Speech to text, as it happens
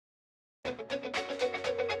Well,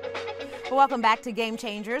 welcome back to Game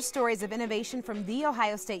Changers, stories of innovation from The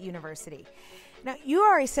Ohio State University. Now, you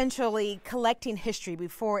are essentially collecting history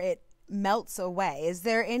before it melts away. Is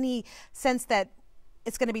there any sense that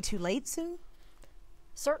it's going to be too late soon?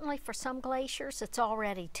 Certainly for some glaciers, it's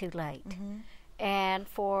already too late. And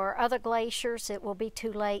for other glaciers, it will be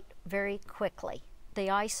too late very quickly. The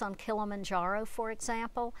ice on Kilimanjaro, for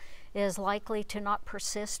example, is likely to not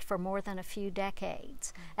persist for more than a few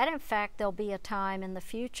decades. And in fact, there'll be a time in the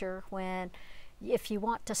future when, if you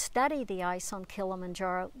want to study the ice on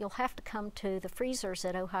Kilimanjaro, you'll have to come to the freezers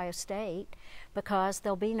at Ohio State because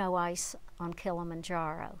there'll be no ice on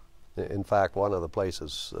Kilimanjaro. In fact, one of the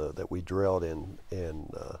places that we drilled in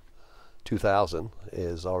 2000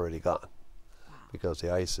 is already gone because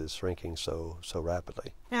the ice is shrinking so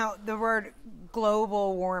rapidly. Now, the word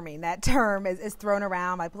global warming, that term is thrown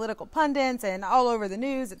around by political pundits and all over the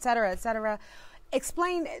news, et cetera, et cetera.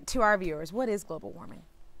 Explain to our viewers, what is global warming?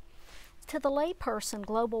 To the layperson,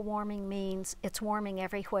 global warming means it's warming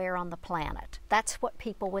everywhere on the planet. That's what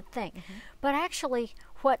people would think. But actually,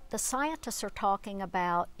 what the scientists are talking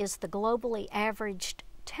about is the globally averaged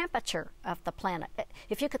temperature of the planet.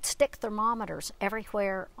 If you could stick thermometers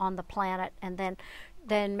everywhere on the planet and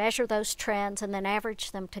then measure those trends and then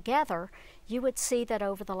average them together, you would see that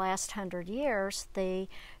over the last 100 years, the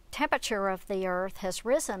temperature of the Earth has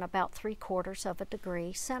risen about 3/4 of a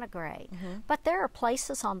degree centigrade. But there are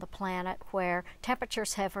places on the planet where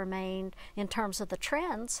temperatures have remained, in terms of the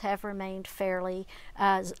trends, have remained fairly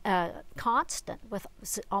constant with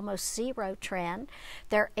almost zero trend.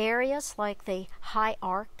 There are areas like the high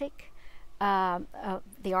Arctic,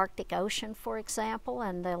 the Arctic Ocean, for example,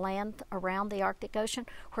 and the land around the Arctic Ocean,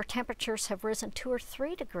 where temperatures have risen 2 or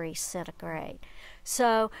 3 degrees centigrade.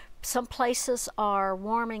 So some places are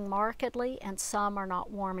warming markedly and some are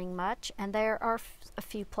not warming much, and there are a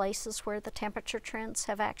few places where the temperature trends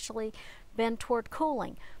have actually been toward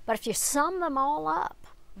cooling. But if you sum them all up,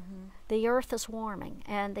 the Earth is warming,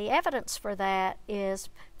 and the evidence for that is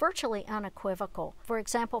virtually unequivocal. For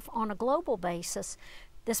example, on a global basis,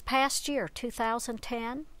 this past year,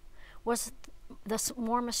 2010, was the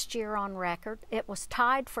warmest year on record. It was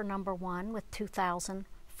tied for #1 with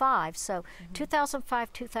 2005. So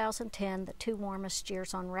 2005, 2010, the 2 warmest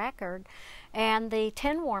years on record, and the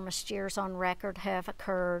 10 warmest years on record have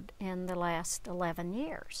occurred in the last 11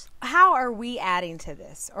 years. How are we adding to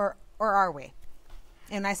this, or are we?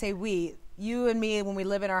 And I say we, you and me, when we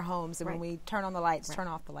live in our homes and when we turn on the lights, turn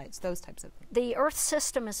off the lights, those types of things. The Earth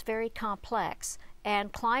system is very complex,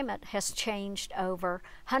 and climate has changed over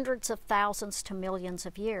hundreds of thousands to millions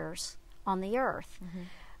of years on the Earth.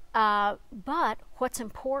 But what's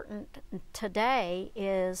important today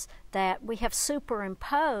is that we have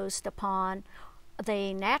superimposed upon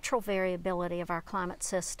the natural variability of our climate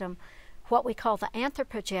system what we call the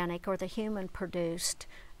anthropogenic, or the human-produced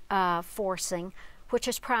forcing, which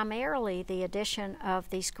is primarily the addition of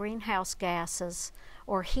these greenhouse gases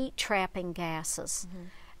or heat-trapping gases.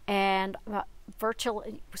 And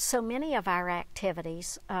virtually, so many of our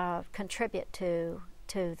activities contribute to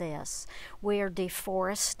this. We are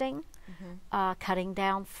deforesting, cutting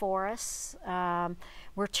down forests.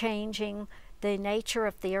 We're changing the nature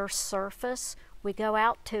of the Earth's surface. We go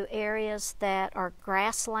out to areas that are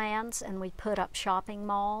grasslands and we put up shopping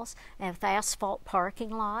malls and with asphalt parking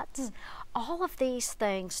lots. All of these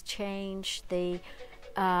things change the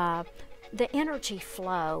energy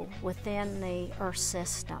flow within the Earth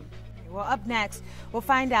system. Well, up next, we'll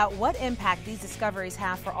find out what impact these discoveries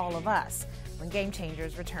have for all of us when Game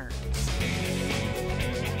Changers returns.